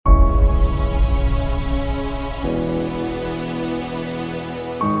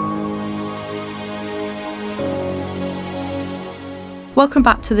Welcome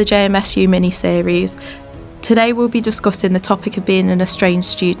back to the JMSU mini-series. Today we'll be discussing the topic of being an estranged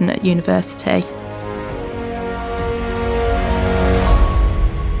student at university.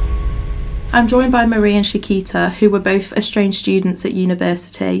 I'm joined by Marie and Shakita, who were both estranged students at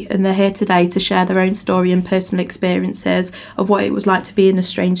university, and they're here today to share their own story and personal experiences of what it was like to be an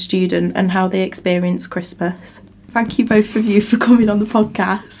estranged student and how they experienced Christmas. Thank you both of you for coming on the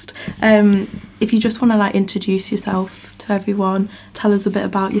podcast. If you just want to introduce yourself to everyone, tell us a bit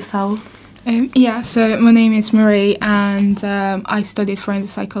about yourself. So my name is Marie and I studied forensic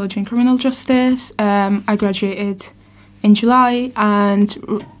psychology and criminal justice. I graduated in July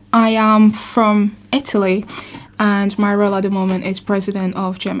and I am from Italy and my role at the moment is president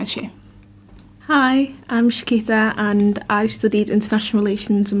of JMSU. Hi, I'm Shakita and I studied international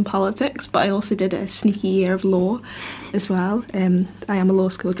relations and politics, but I also did a sneaky year of law as well. I am a law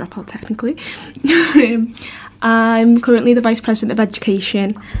school dropout technically. I'm currently the Vice President of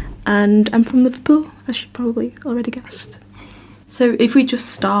Education and I'm from Liverpool, as you probably already guessed. So if we just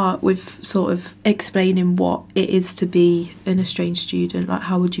start with sort of explaining what it is to be an estranged student,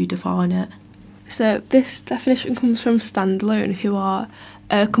 how would you define it? So this definition comes from Standalone, who are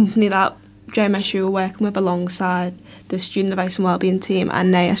a company that JMSU are working with alongside the Student Advice and Wellbeing team,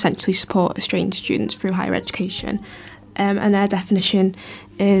 and they essentially support estranged students through higher education. And their definition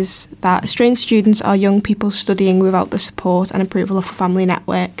is that estranged students are young people studying without the support and approval of a family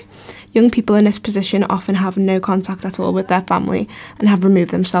network. Young people in this position often have no contact at all with their family and have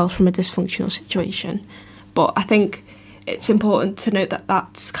removed themselves from a dysfunctional situation. But I think it's important to note that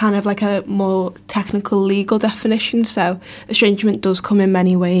that's kind of like a more technical legal definition. So estrangement does come in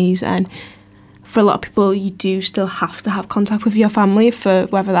many ways, and for a lot of people you do still have to have contact with your family, for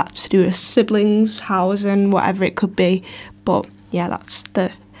whether that's to do with siblings, housing, whatever it could be. But yeah, that's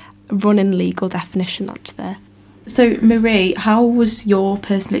the running legal definition that's there. So Marie, how was your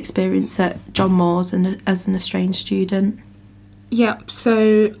personal experience at John Moores as an estranged student? Yeah,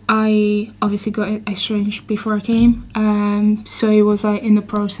 so I obviously got estranged before I came, so it was in the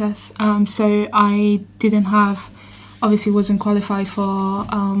process. So I didn't have, obviously wasn't qualified for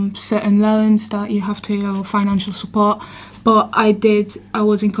certain loans that you have to, or financial support, but I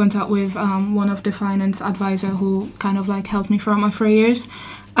was in contact with one of the finance advisor who kind of helped me throughout my 3 years.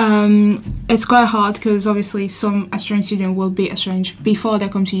 It's quite hard because obviously some estranged students will be estranged before they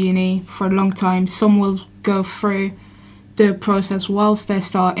come to uni for a long time. Some will go through the process whilst they're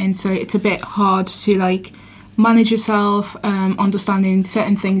starting, so it's a bit hard to manage yourself, understanding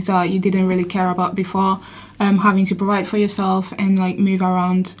certain things that you didn't really care about before, having to provide for yourself and move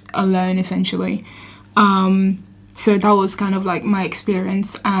around alone essentially. So that was kind of my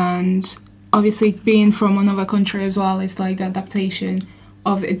experience, and obviously being from another country as well is the adaptation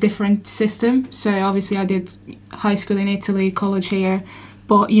of a different system. So obviously I did high school in Italy, college here,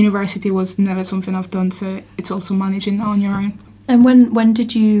 but university was never something I've done, so it's also managing that on your own. And when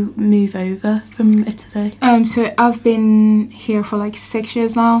did you move over from Italy? So I've been here for 6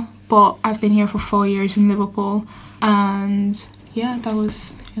 years now, but I've been here for 4 years in Liverpool, and yeah, it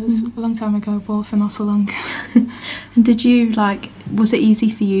was a long time ago, but also not so long. And did you was it easy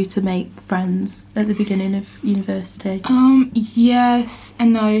for you to make friends at the beginning of university? Yes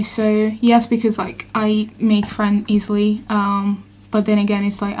and no. So yes, because I make friends easily, but then again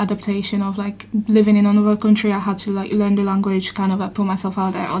it's adaptation of living in another country. I had to learn the language, kind of put myself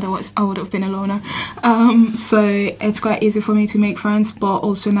out there, otherwise I would have been a loner. So it's quite easy for me to make friends, but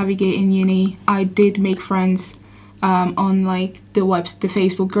also navigating uni, I did make friends on the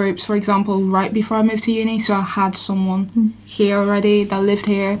Facebook groups, for example, right before I moved to uni. So I had someone here already that lived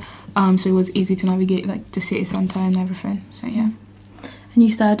here, so it was easy to navigate the city centre and everything. So yeah. And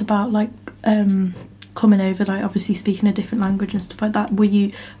you said about coming over, obviously speaking a different language and stuff like that.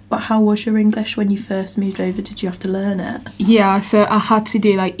 But how was your English when you first moved over? Did you have to learn it? Yeah, so I had to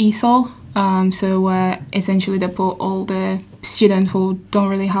do ESOL, so where essentially they put all the students who don't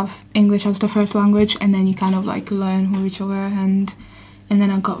really have English as their first language, and then you kind of learn with each other, and then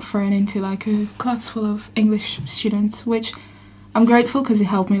I got thrown into a class full of English students, which I'm grateful because it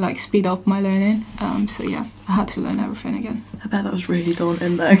helped me speed up my learning. So yeah, I had to learn everything again. I bet that was really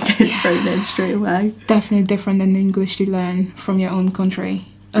daunting though, getting thrown in straight away. Definitely different than English you learn from your own country.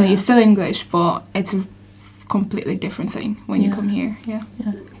 Yeah. It's still English, but it's a completely different thing when you come here. Yeah.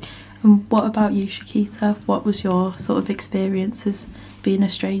 And what about you, Shakita? What was your sort of experiences being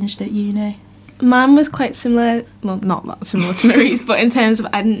estranged at uni? Mine was quite similar, well, not that similar to Marie's, but in terms of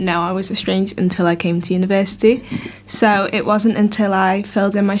I didn't know I was estranged until I came to university. So it wasn't until I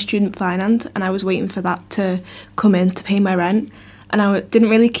filled in my student finance and I was waiting for that to come in to pay my rent, and I didn't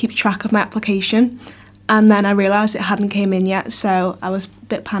really keep track of my application. And then I realised it hadn't came in yet, so I was a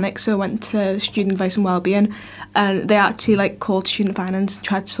bit panicked, so I went to Student Advice and Wellbeing, and they actually called Student Finance and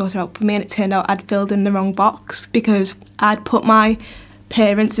tried to sort it out for me, and it turned out I'd filled in the wrong box because I'd put my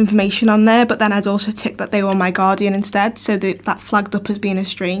parents' information on there, but then I'd also ticked that they were my guardian instead, so that flagged up as being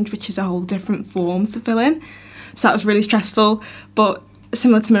estranged, which is a whole different form to fill in. So that was really stressful, but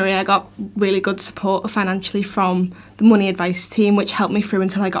similar to Maria, I got really good support financially from the money advice team, which helped me through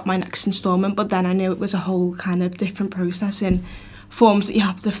until I got my next instalment. But then I knew it was a whole kind of different process in forms that you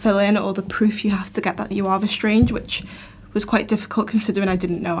have to fill in, or the proof you have to get that you are estranged, which was quite difficult considering I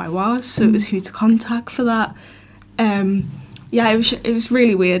didn't know I was. So it was who to contact for that. It was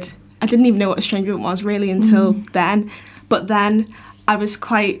really weird. I didn't even know what estrangement was really until then. But then I was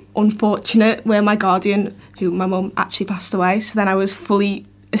quite unfortunate where my guardian, who my mum actually passed away, so then I was fully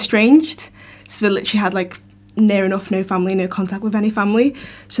estranged. So I literally had near enough no family, no contact with any family.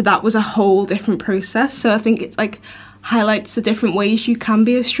 So that was a whole different process. So I think it's highlights the different ways you can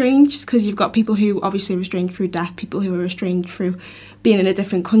be estranged, because you've got people who obviously are estranged through death, people who are estranged through being in a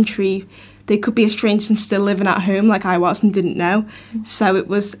different country. They could be estranged and still living at home like I was and didn't know. So it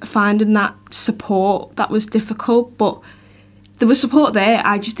was finding that support that was difficult, but there was support there,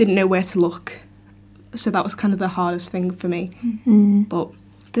 I just didn't know where to look. So that was kind of the hardest thing for me. But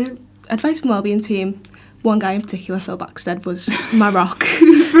the Advice and Wellbeing team, one guy in particular, Phil Backstead, was my rock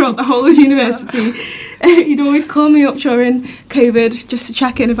throughout the whole of university. He'd always call me up during COVID just to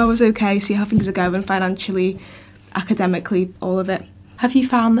check in if I was okay, see how things are going financially, academically, all of it. Have you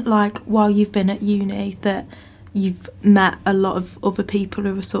found that while you've been at uni that you've met a lot of other people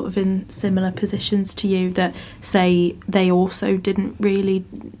who are sort of in similar positions to you that say they also didn't really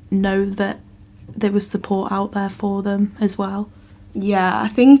know that there was support out there for them as well? Yeah, I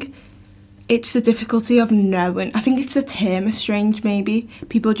think it's the difficulty of knowing. I think it's the term estranged maybe.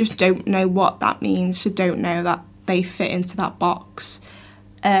 People just don't know what that means, so don't know that they fit into that box.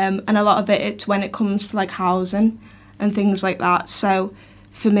 And a lot of it's when it comes to housing and things like that. So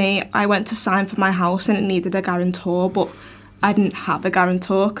for me, I went to sign for my house and it needed a guarantor, but I didn't have a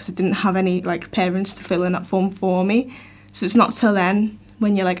guarantor because I didn't have any parents to fill in that form for me. So it's not till then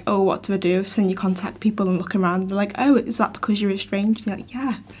when you're like, oh, what do I do? So then you contact people and look around. They're like, oh, is that because you're estranged? And you're like,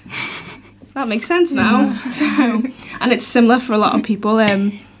 yeah, that makes sense now. So, and it's similar for a lot of people.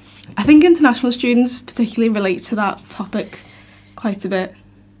 I think international students particularly relate to that topic quite a bit.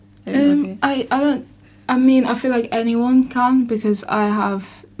 I feel like anyone can, because I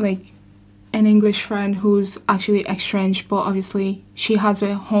have an English friend who's actually estranged, but obviously she has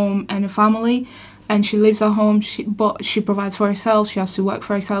a home and a family, and she lives at home, but she provides for herself, she has to work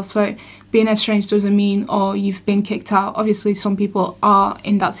for herself. So being estranged doesn't mean, you've been kicked out. Obviously some people are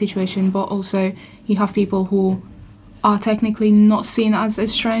in that situation, but also you have people who are technically not seen as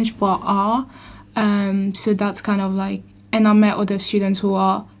estranged, but are. So that's kind of and I met other students who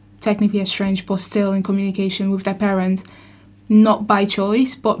are technically estranged, but still in communication with their parents, not by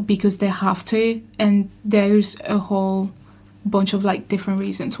choice, but because they have to. And there's a whole bunch of different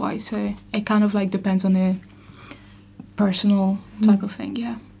reasons why. So it kind of depends on the personal type of thing.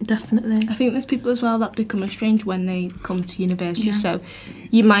 Yeah, definitely. I think there's people as well that become estranged when they come to university. Yeah. So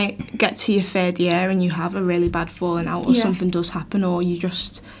you might get to your third year and you have a really bad falling out, or something does happen, or you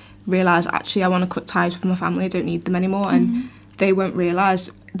just realise, actually, I want to cut ties with my family, I don't need them anymore. And they won't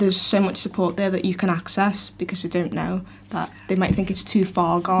realise there's so much support there that you can access, because they don't know that. They might think it's too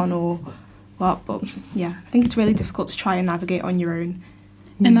far gone or what, but yeah, I think it's really difficult to try and navigate on your own.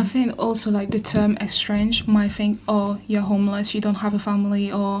 And I think also the term estranged might think, oh, you're homeless, you don't have a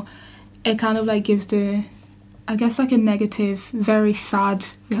family, or it kind of gives the, I guess a negative, very sad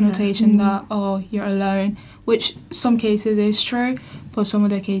connotation that, oh, you're alone, which some cases is true, but some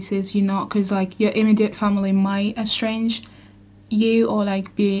other cases you're not, because your immediate family might estrange you, or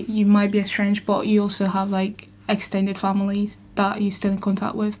you might be estranged, but you also have extended families that you're still in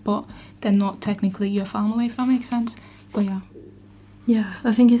contact with, but they're not technically your family, if that makes sense. But yeah,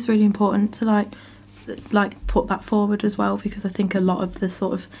 I think it's really important to put that forward as well, because I think a lot of the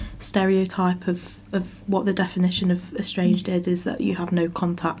sort of stereotype of what the definition of estranged is that you have no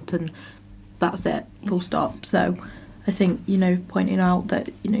contact and that's it, full stop. So I think, pointing out that,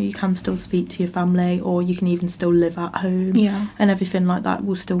 you can still speak to your family, or you can even still live at home, and everything like that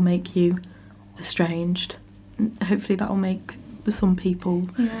will still make you estranged. And hopefully that will make some people,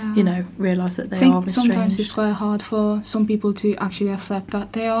 realise that they are estranged. Sometimes it's quite hard for some people to actually accept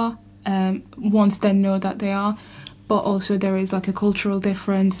that they are, once they know that they are, but also there is a cultural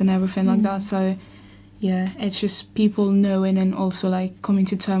difference and everything like that. So yeah, it's just people knowing and also coming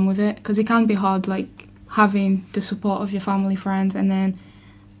to terms with it, because it can be hard having the support of your family, friends, and then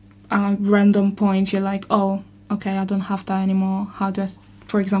random point you're like, oh, okay, I don't have that anymore. How do I,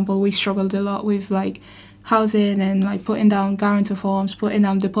 for example, we struggled a lot with like housing and like putting down guarantor forms, putting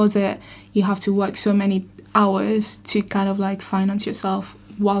down deposit. You have to work so many hours to kind of like finance yourself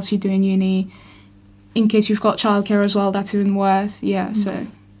whilst you're doing uni. In case you've got childcare as well, that's even worse. Yeah, so.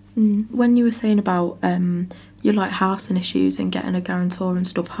 When you were saying about your like housing issues and getting a guarantor and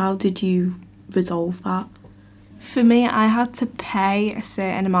stuff, how did you resolve that? For me, I had to pay a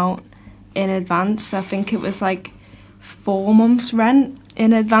certain amount in advance. I think it was like 4 months' rent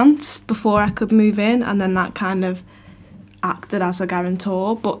in advance before I could move in, and then that kind of acted as a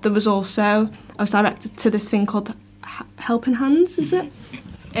guarantor. But there was also, I was directed to this thing called Helping Hands, is it?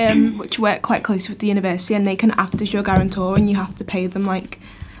 Which work quite closely with the university, and they can act as your guarantor, and you have to pay them like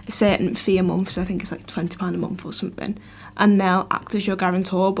a certain fee a month, so I think it's like £20 a month or something, and they'll act as your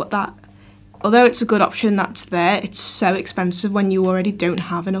guarantor. But that, although it's a good option that's there, it's so expensive when you already don't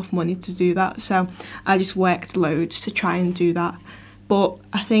have enough money to do that. So I just worked loads to try and do that. But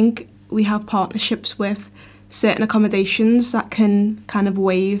I think we have partnerships with certain accommodations that can kind of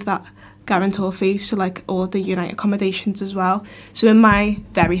waive that guarantor fee, so like all of the Unite accommodations as well. So in my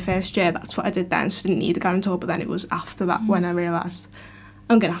very first year, that's what I did then, so I didn't need a guarantor. But then it was after that when I realised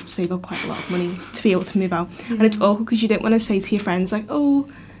I'm going to have to save up quite a lot of money to be able to move out. And it's awkward because you don't want to say to your friends like, oh,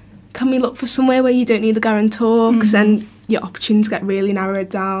 can we look for somewhere where you don't need a guarantor, because then your options get really narrowed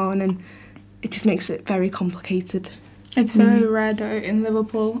down and it just makes it very complicated. It's very rare though in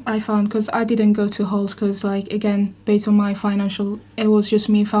Liverpool, I found, because I didn't go to halls because, like, again, based on my financial, it was just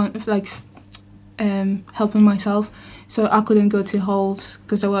me helping myself. So I couldn't go to halls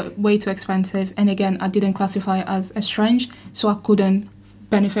because they were way too expensive. And again, I didn't classify as estranged, so I couldn't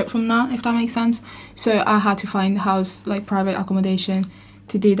benefit from that, if that makes sense. So I had to find house, like private accommodation,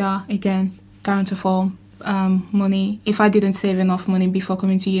 to do that. Again, guarantor form, money. If I didn't save enough money before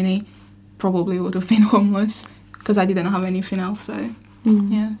coming to uni, probably would have been homeless, because I didn't have anything else. So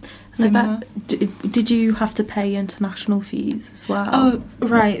yeah. Did you have to pay international fees as well? Oh,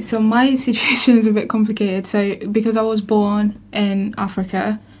 right. So my situation is a bit complicated. So because I was born in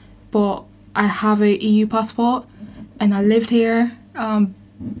Africa, but I have a EU passport, and I lived here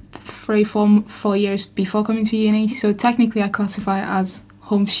 4 years before coming to uni. So technically I classify as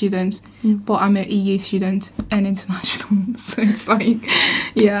home student, but I'm an EU student and international. So it's like,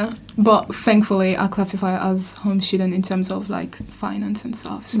 yeah. But thankfully I classify as home student in terms of like finance and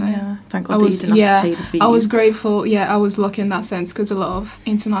stuff. So yeah, thank God that you didn't have to pay the fees. I was grateful. Yeah, I was lucky in that sense, because a lot of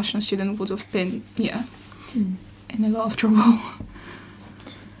international students would have been in a lot of trouble.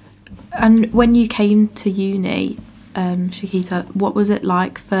 And when you came to uni, Shakita, what was it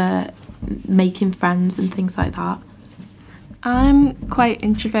like for making friends and things like that? I'm quite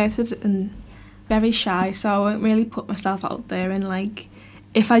introverted and very shy, so I won't really put myself out there, and like,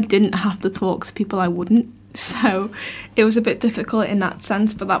 if I didn't have to talk to people, I wouldn't. So it was a bit difficult in that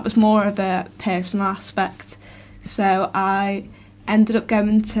sense, but that was more of a personal aspect. So I ended up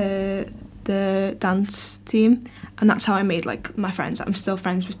going to the dance team, and that's how I made like my friends that I'm still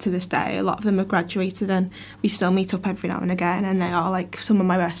friends with to this day. A lot of them have graduated and we still meet up every now and again, and they are like some of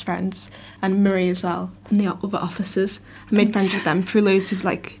my best friends, and Marie as well, and the other officers. I made friends with them through loads of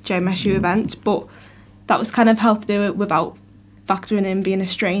like JMSU events, but that was kind of how to do it without factoring in being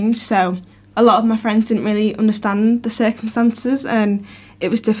estranged. So a lot of my friends didn't really understand the circumstances, and it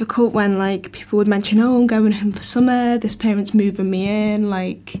was difficult when like people would mention, oh, I'm going home for summer, this parent's moving me in,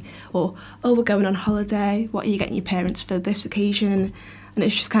 like, or oh, we're going on holiday, what are you getting your parents for this occasion? And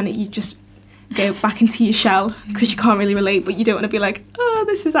it's just kind of, you just go back into your shell because you can't really relate, but you don't want to be like, oh,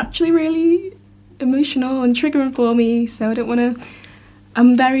 this is actually really emotional and triggering for me, so I don't want to.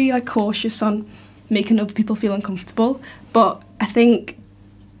 I'm very like cautious on making other people feel uncomfortable, but I think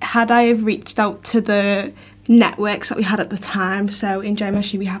had I have reached out to the networks that we had at the time, so in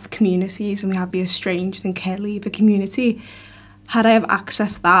JMSU we have communities and we have the estranged and care leaver community, had I have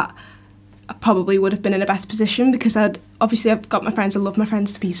accessed that, I probably would have been in a better position, because I've got my friends, I love my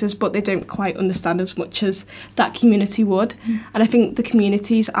friends to pieces, but they don't quite understand as much as that community would. And I think the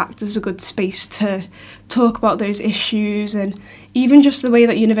communities act as a good space to talk about those issues, and even just the way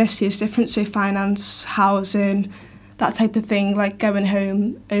that university is different, so finance, housing, that type of thing, like going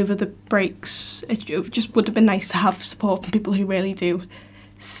home over the breaks. It just would have been nice to have support from people who really do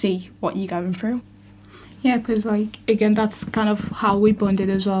see what you're going through. Yeah, because like, again, that's kind of how we bonded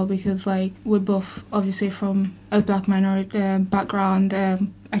as well, because like we're both obviously from a black minority background,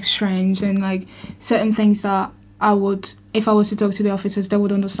 exchange, and like certain things that I would, if I was to talk to the officers, they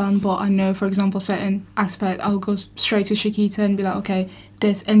would understand. But I know, for example, certain aspect, I'll go straight to Shakita and be like, okay,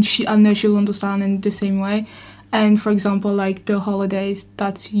 this, and I know she'll understand in the same way. And for example, like the holidays,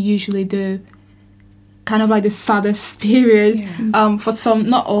 that's usually the kind of like the saddest period for some,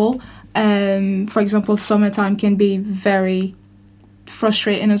 not all. For example, summertime can be very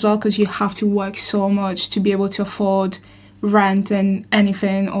frustrating as well because you have to work so much to be able to afford rent and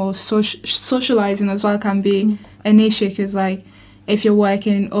anything, or socializing as well can be an issue because like if you're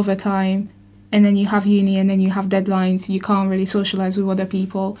working overtime and then you have uni and then you have deadlines, you can't really socialize with other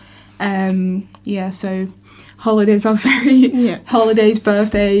people. So holidays are holidays,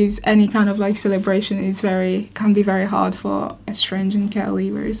 birthdays, any kind of like celebration can be very hard for estranged and care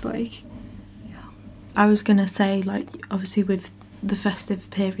leavers. Like, I was gonna say, like, obviously with the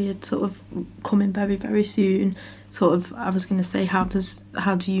festive period sort of coming very, very soon, sort of, I was gonna say, how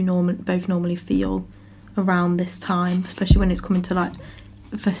do you normally feel around this time, especially when it's coming to like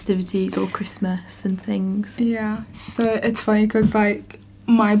festivities or Christmas and things? Yeah, so it's funny because like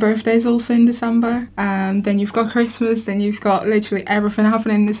my birthday is also in December, then you've got Christmas, then you've got literally everything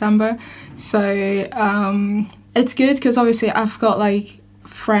happening in December. So it's good because obviously I've got like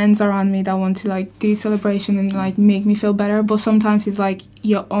friends around me that want to like do celebration and like make me feel better, but sometimes it's like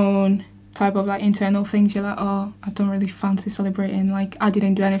your own type of like internal things. You're like, oh, I don't really fancy celebrating, like I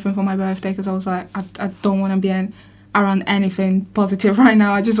didn't do anything for my birthday because I was like, I don't want to be around anything positive right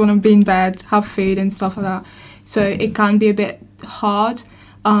now. I just want to be in bed, have food and stuff like that. So it can be a bit hard,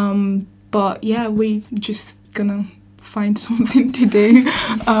 but yeah, we just gonna find something to do.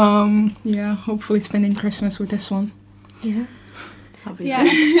 Hopefully spending Christmas with this one. I think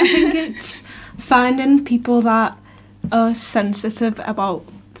it's finding people that are sensitive about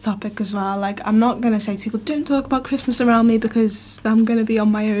the topic as well. Like, I'm not gonna say to people, don't talk about Christmas around me because I'm gonna be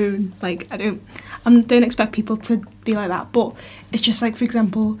on my own. Like, I don't expect people to be like that, but it's just like, for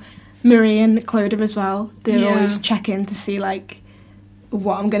example, Marie and Clodagh as well, they always check in to see like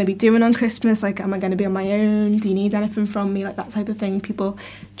what I'm going to be doing on Christmas, like am I going to be on my own, do you need anything from me, like that type of thing. People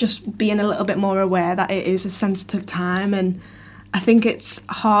just being a little bit more aware that it is a sensitive time. And I think it's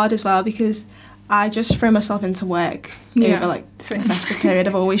hard as well because I just throw myself into work over like the festive period.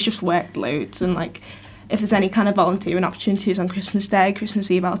 I've always just worked loads, and like if there's any kind of volunteering opportunities on Christmas Day,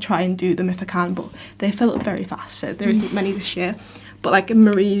 Christmas Eve, I'll try and do them if I can, but they fill up very fast, so there isn't many this year. But like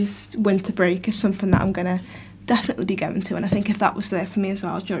Marie's winter break is something that I'm going to definitely be going to, and I think if that was there for me as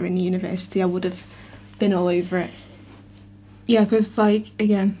well during university, I would have been all over it. Yeah, because like,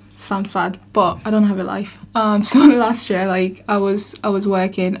 again, sounds sad, but I don't have a life. So last year, like I was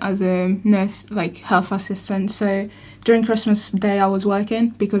working as a nurse, like health assistant. So during Christmas Day, I was working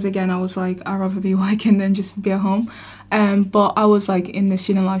because again, I was like, I'd rather be working than just be at home. But I was like in the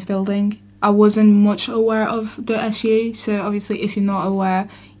student life building. I wasn't much aware of the SU, so obviously if you're not aware,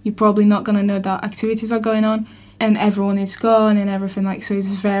 you're probably not going to know that activities are going on and everyone is gone and everything, like, so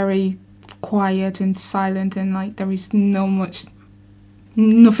it's very quiet and silent and like there is nothing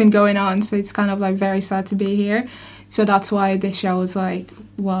going on, so it's kind of like very sad to be here. So that's why this year I was like,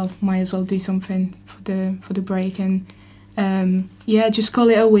 well, might as well do something for the break and just call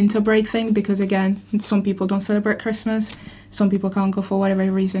it a winter break thing because again, some people don't celebrate Christmas. Some people can't go for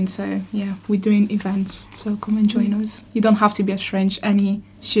whatever reason, so yeah, we're doing events, so come and join us. You don't have to be estranged, any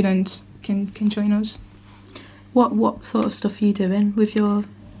student can join us. What sort of stuff are you doing with your...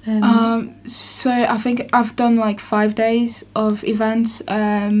 So I think I've done like 5 days of events.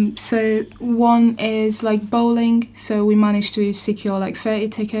 So one is like bowling, so we managed to secure like 30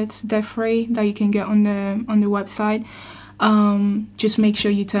 tickets, they're free, that you can get on the website. Just make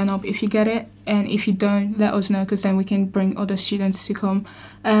sure you turn up if you get it, and if you don't, let us know because then we can bring other students to come.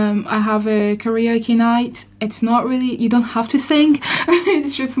 I have a karaoke night. It's not really, you don't have to sing.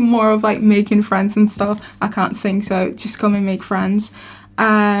 It's just more of like making friends and stuff. I can't sing, so just come and make friends.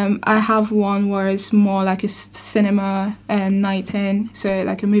 I have one where it's more like a cinema night in, so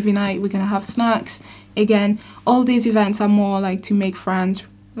like a movie night. We're gonna have snacks. Again, all these events are more like to make friends.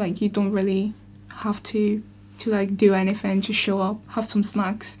 Like you don't really have to like do anything, just show up, have some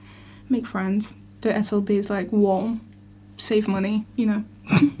snacks, make friends. The SLB is like warm, save money, you know.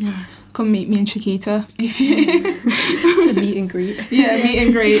 Yeah. Come meet me and Chiquita if you A meet and greet. Yeah, meet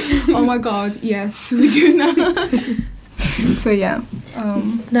and greet. Oh my god, yes, we do now. So yeah.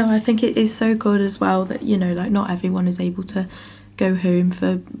 No, I think it is so good as well that, you know, like not everyone is able to go home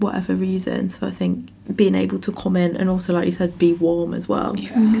for whatever reason, so I think being able to come in and also, like you said, be warm as well,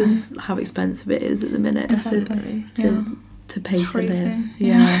 because of how expensive it is at the minute to pay to live.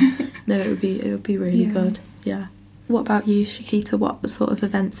 Yeah. No, it would be really good. Yeah. What about you, Chiquita? What sort of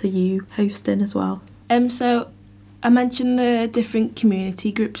events are you hosting as well? So I mentioned the different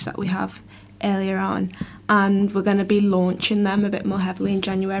community groups that we have earlier on, and we're going to be launching them a bit more heavily in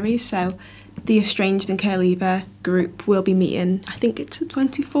January. So the Estranged and Care Leaver group will be meeting, I think it's the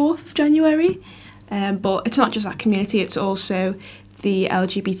 24th of January, but it's not just that community, it's also the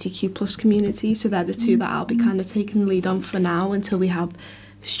LGBTQ plus community, so they're the two that I'll be kind of taking the lead on for now until we have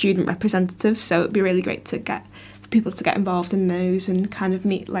student representatives. So it'd be really great to get people to get involved in those and kind of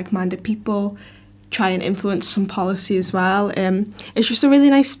meet like-minded people, try and influence some policy as well. It's just a really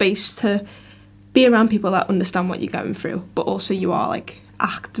nice space to be around people that understand what you're going through, but also you are like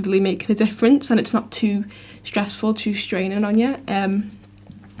actively making a difference and it's not too stressful, too straining on you.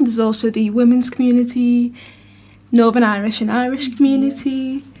 There's also the women's community, Northern Irish and Irish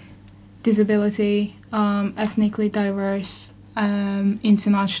community, disability, ethnically diverse,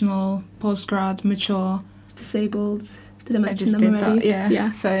 international, postgrad, mature, disabled. Did I I mention just them did already? that,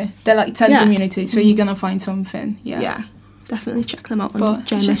 yeah. So they're like 10 communities, so you're going to find something, Yeah, definitely check them out on But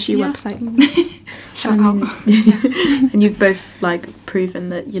the JMSU website. Shout out. And you've both like proven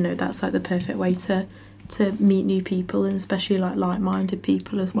that, you know, that's like the perfect way to meet new people, and especially like-minded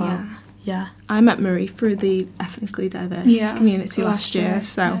people as well. Yeah. I met Marie through the ethnically diverse community last year,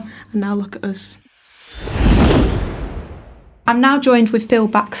 so and now look at us. I'm now joined with Phil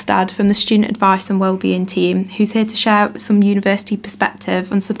Backstad from the Student Advice and Wellbeing team, who's here to share some university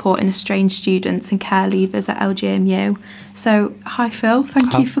perspective on supporting estranged students and care leavers at LGMU. So, hi Phil,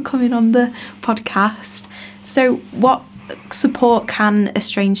 thank you for coming on the podcast. So, what support can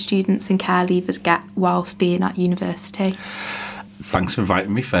estranged students and care leavers get whilst being at university? Thanks for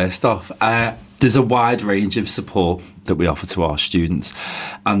inviting me first off. There's a wide range of support that we offer to our students,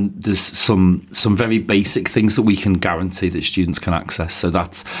 and there's some very basic things that we can guarantee that students can access. So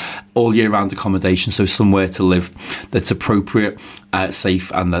that's all year round accommodation, so somewhere to live that's appropriate,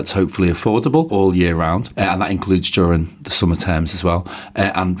 safe, and that's hopefully affordable all year round, and that includes during the summer terms as well,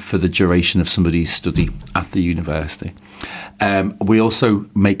 and for the duration of somebody's study at the university. We also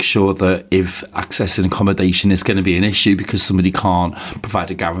make sure that if accessing accommodation is going to be an issue because somebody can't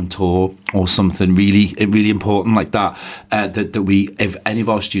provide a guarantor or something really important like that, that we, if any of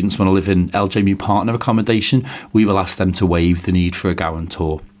our students want to live in LGMU partner accommodation, we will ask them to waive the need for a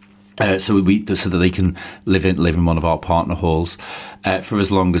guarantor. So that they can live in one of our partner halls for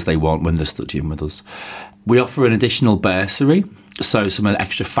as long as they want when they're studying with us. We offer an additional bursary, so some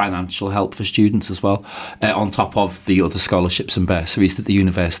extra financial help for students as well, on top of the other scholarships and bursaries that the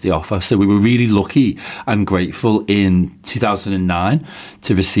university offer. So we were really lucky and grateful in 2009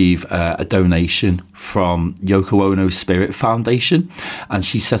 to receive a donation from Yoko Ono's Spirit Foundation, and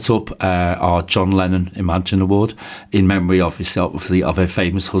she set up our John Lennon Imagine Award in memory, obviously, of her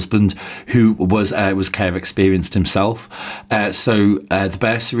famous husband, who was care experienced himself. So the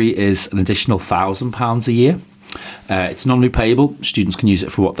bursary is an additional £1,000 a year. It's non-repayable. Students can use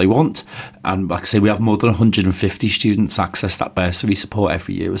it for what they want, and like I say, we have more than 150 students access that bursary support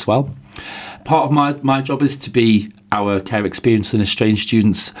every year as well. Part of my job is to be our care experience and estranged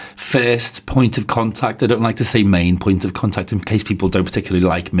students' first point of contact. I don't like to say main point of contact in case people don't particularly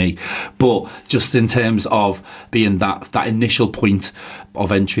like me, but just in terms of being that initial point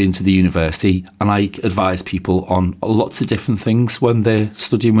of entry into the university. And I advise people on lots of different things when they're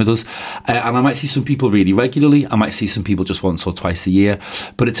studying with us. And I might see some people really regularly. I might see some people just once or twice a year.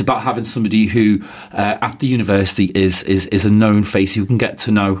 But it's about having somebody who at the university is a known face, who can get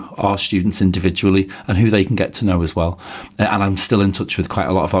to know our students individually and who they can get to know as well. And I'm still in touch with quite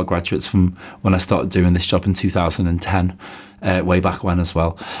a lot of our graduates from when I started doing this job in 2010, way back when as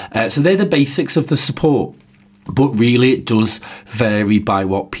well. So they're the basics of the support. But really, it does vary by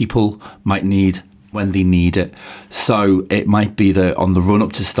what people might need when they need it. So it might be that on the run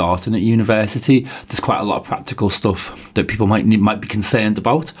up to starting at university, there's quite a lot of practical stuff that people might be concerned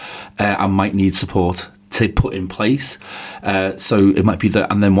about and might need support to put in place. So it might be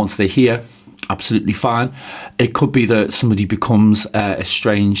that, and then once they're here, absolutely fine. It could be that somebody becomes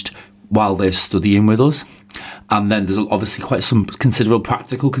estranged while they're studying with us. And then there's obviously quite some considerable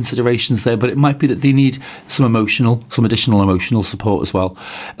practical considerations there, but it might be that they need some additional emotional support as well.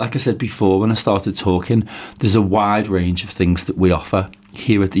 Like I said before, when I started talking, there's a wide range of things that we offer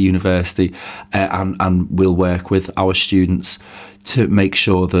here at the university, and we'll work with our students to make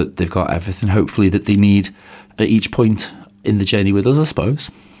sure that they've got everything, hopefully, that they need at each point in the journey with us, I suppose.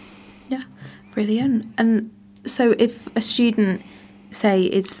 Yeah, brilliant. And so if a student, say,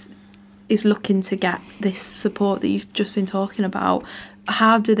 is looking to get this support that you've just been talking about,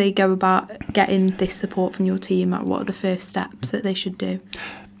 how do they go about getting this support from your team? What are the first steps that they should do?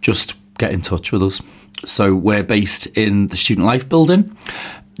 Just get in touch with us. So we're based in the Student Life building,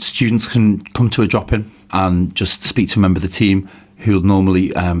 students can come to a drop-in and just speak to a member of the team who'll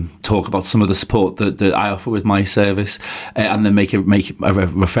normally talk about some of the support that I offer with my service, and then make a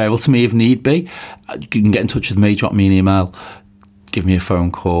referral to me if need be. You can get in touch with me, drop me an email, give me a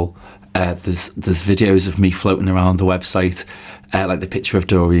phone call. There's videos of me floating around the website, like the picture of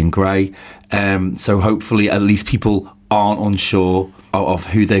Dorian Gray. So hopefully at least people aren't unsure of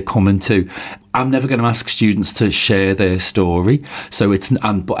who they're coming to. I'm never going to ask students to share their story. So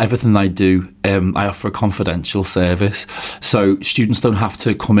but everything I do, I offer a confidential service. So students don't have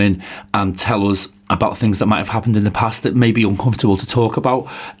to come in and tell us about things that might have happened in the past that may be uncomfortable to talk about.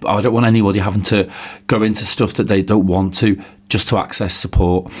 I don't want anybody having to go into stuff that they don't want to just to access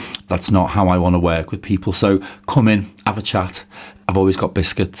support. That's not how I want to work with people. So come in, have a chat. I've always got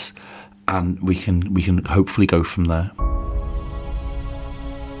biscuits, and we can hopefully go from there.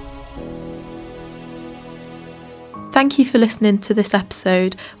 Thank you for listening to this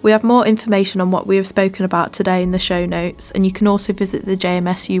episode. We have more information on what we have spoken about today in the show notes, and you can also visit the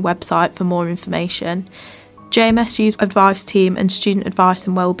JMSU website for more information. JMSU's advice team and student advice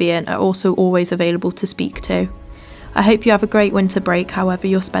and wellbeing are also always available to speak to. I hope you have a great winter break, however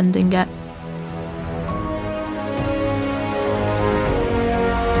you're spending it.